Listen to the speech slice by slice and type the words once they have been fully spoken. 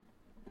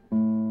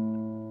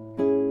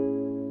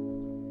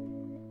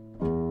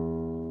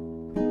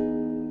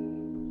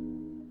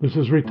This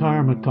is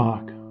Retirement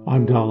Talk.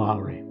 I'm Del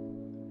Lowry.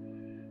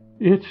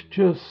 It's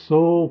just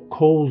so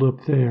cold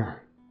up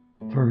there,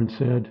 Fern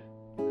said.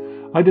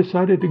 I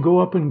decided to go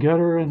up and get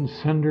her and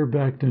send her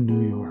back to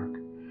New York.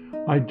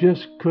 I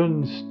just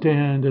couldn't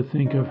stand to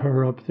think of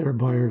her up there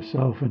by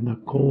herself in the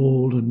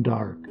cold and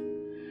dark.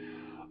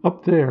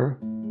 Up there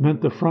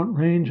meant the front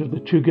range of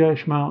the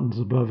Chugach Mountains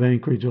above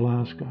Anchorage,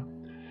 Alaska.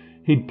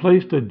 He'd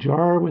placed a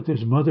jar with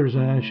his mother's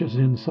ashes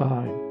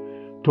inside,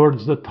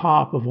 towards the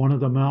top of one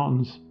of the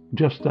mountains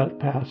just that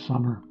past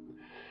summer.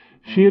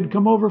 She had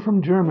come over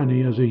from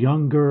Germany as a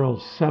young girl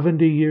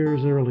 70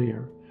 years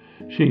earlier.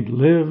 She'd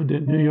lived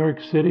in New York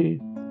City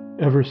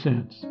ever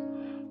since,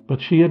 but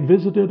she had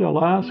visited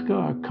Alaska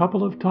a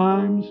couple of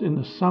times in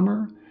the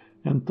summer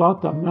and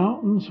thought the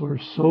mountains were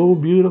so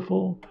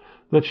beautiful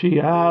that she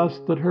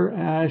asked that her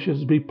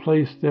ashes be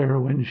placed there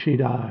when she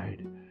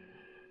died.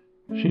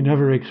 She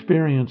never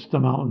experienced the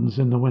mountains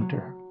in the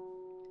winter.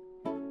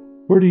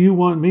 "Where do you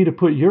want me to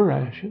put your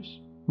ashes?"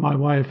 my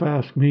wife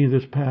asked me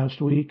this past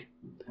week.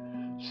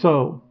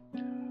 So,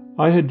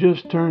 I had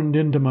just turned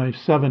into my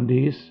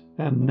 70s,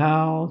 and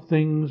now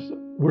things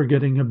were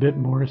getting a bit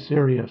more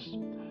serious.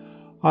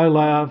 I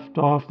laughed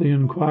off the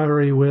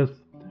inquiry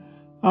with,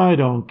 "I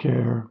don't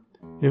care.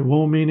 It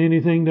won't mean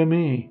anything to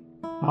me.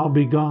 I'll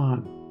be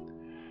gone."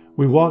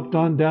 We walked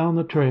on down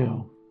the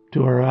trail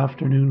to our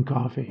afternoon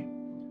coffee.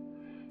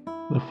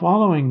 The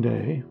following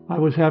day, I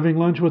was having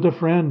lunch with a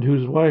friend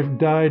whose wife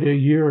died a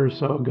year or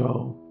so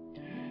ago.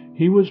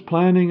 He was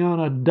planning on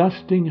a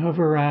dusting of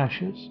her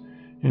ashes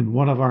in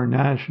one of our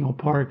national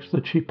parks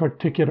that she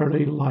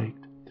particularly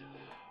liked.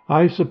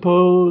 I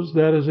suppose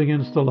that is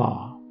against the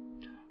law.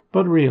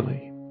 But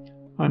really,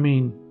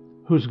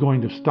 who's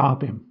going to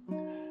stop him?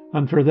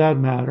 And for that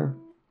matter,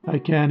 I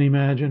can't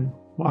imagine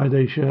why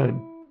they should.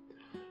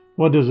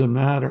 What does it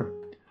matter?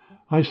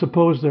 I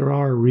suppose there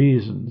are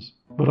reasons,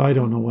 but I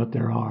don't know what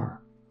there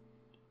are.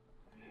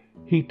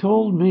 He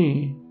told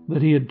me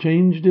that he had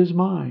changed his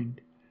mind.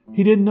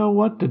 He didn't know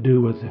what to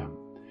do with them.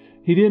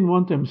 He didn't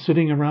want them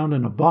sitting around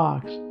in a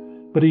box,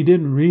 but he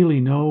didn't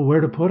really know where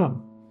to put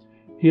them.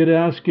 He had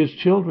asked his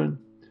children,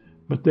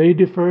 but they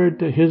deferred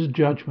to his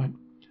judgment.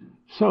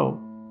 So,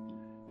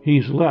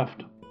 he's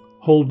left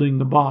holding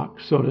the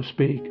box, so to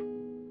speak.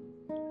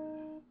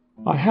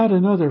 I had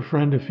another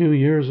friend a few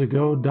years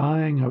ago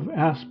dying of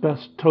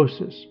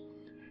asbestosis,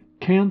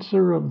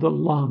 cancer of the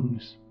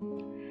lungs.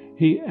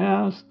 He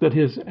asked that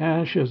his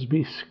ashes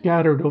be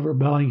scattered over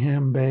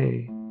Bellingham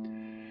Bay.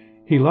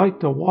 He liked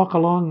to walk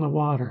along the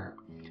water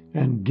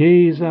and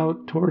gaze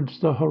out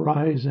towards the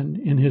horizon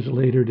in his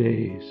later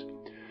days.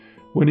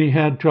 When he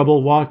had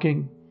trouble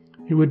walking,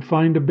 he would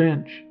find a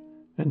bench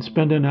and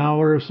spend an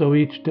hour or so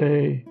each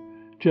day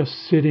just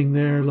sitting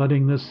there,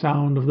 letting the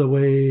sound of the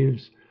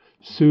waves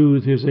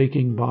soothe his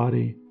aching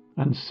body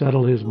and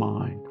settle his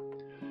mind.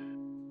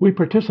 We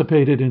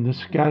participated in the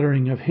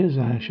scattering of his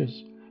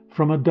ashes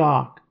from a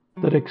dock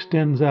that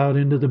extends out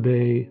into the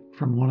bay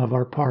from one of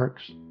our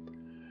parks.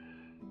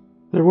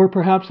 There were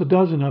perhaps a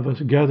dozen of us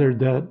gathered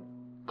that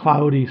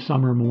cloudy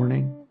summer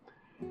morning.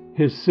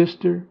 His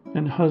sister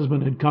and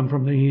husband had come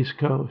from the East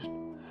Coast.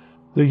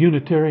 The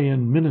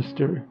Unitarian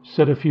minister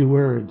said a few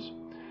words,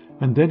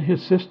 and then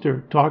his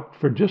sister talked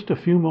for just a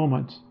few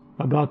moments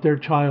about their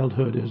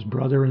childhood as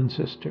brother and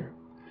sister.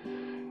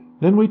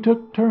 Then we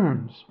took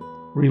turns,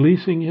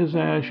 releasing his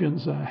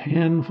ashes a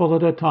handful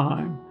at a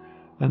time,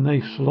 and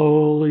they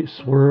slowly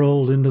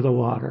swirled into the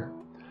water.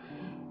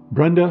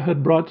 Brenda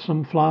had brought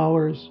some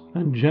flowers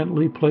and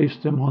gently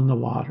placed them on the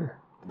water.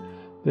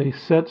 They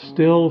sat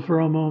still for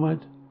a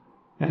moment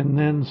and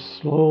then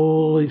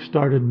slowly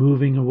started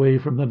moving away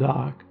from the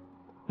dock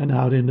and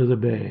out into the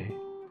bay.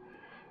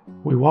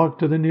 We walked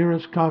to the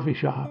nearest coffee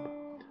shop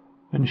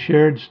and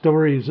shared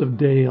stories of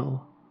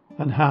Dale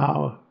and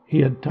how he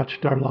had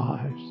touched our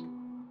lives.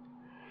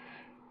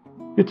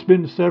 It's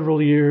been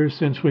several years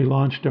since we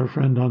launched our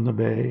friend on the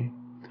bay.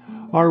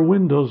 Our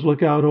windows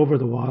look out over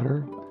the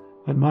water,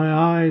 and my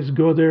eyes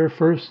go there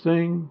first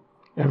thing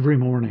every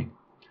morning.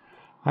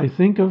 I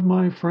think of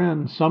my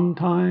friend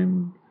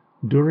sometime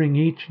during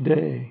each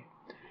day.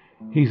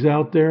 He's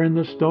out there in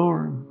the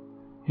storm.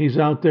 He's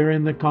out there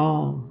in the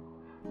calm.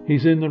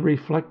 He's in the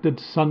reflected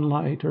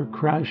sunlight or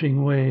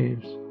crashing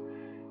waves.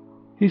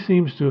 He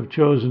seems to have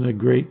chosen a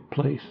great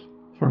place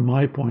from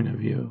my point of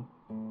view.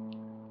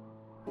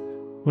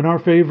 When our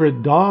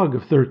favorite dog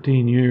of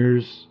 13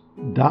 years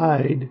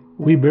died,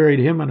 we buried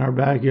him in our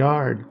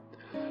backyard.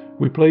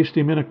 We placed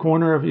him in a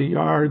corner of the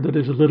yard that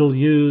is little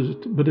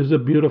used, but is a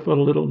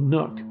beautiful little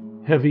nook,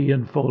 heavy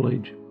in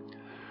foliage.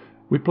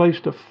 We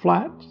placed a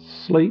flat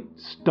slate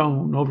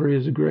stone over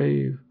his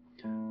grave,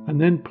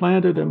 and then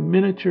planted a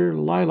miniature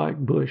lilac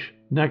bush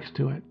next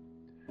to it.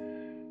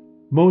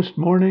 Most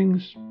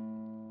mornings,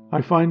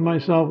 I find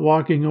myself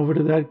walking over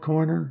to that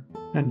corner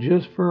and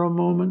just for a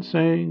moment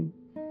saying,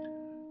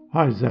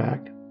 "Hi,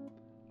 Zach.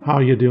 How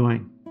you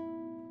doing?"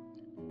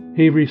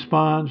 He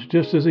responds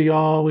just as he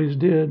always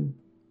did,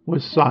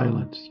 with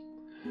silence,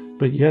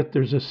 but yet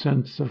there's a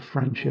sense of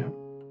friendship.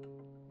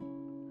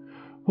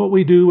 What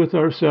we do with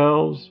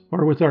ourselves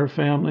or with our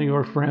family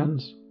or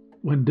friends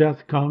when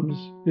death comes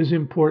is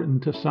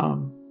important to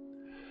some.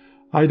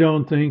 I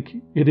don't think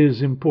it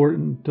is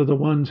important to the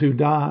ones who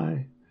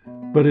die,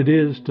 but it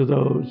is to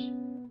those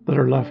that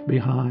are left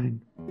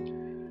behind.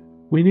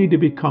 We need to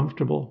be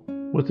comfortable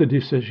with the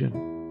decision.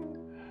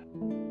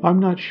 I'm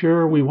not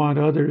sure we want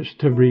others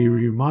to be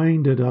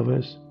reminded of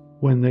us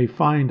when they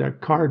find a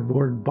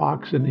cardboard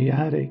box in the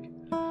attic.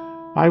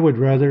 I would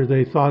rather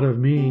they thought of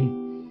me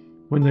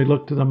when they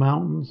looked to the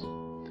mountains,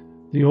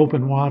 the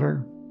open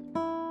water,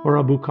 or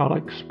a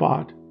bucolic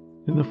spot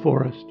in the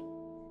forest.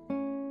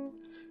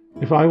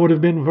 If I would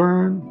have been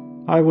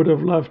Vern, I would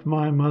have left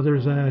my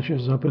mother's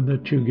ashes up in the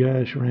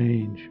Chugach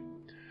Range.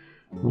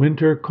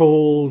 Winter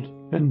cold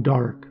and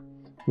dark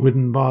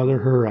wouldn't bother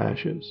her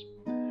ashes,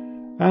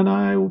 and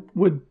I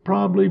would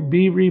probably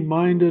be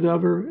reminded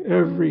of her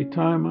every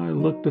time I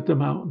looked at the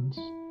mountains.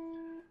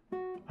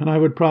 And I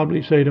would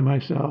probably say to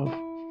myself,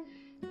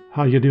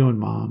 "How you doing,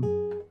 Mom?"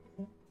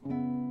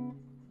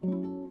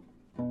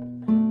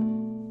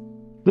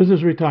 This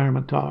is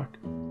Retirement Talk.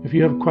 If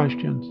you have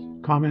questions,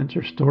 comments,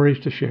 or stories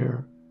to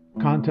share,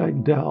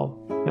 contact Del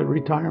at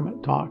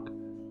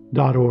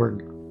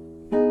retirementtalk.org.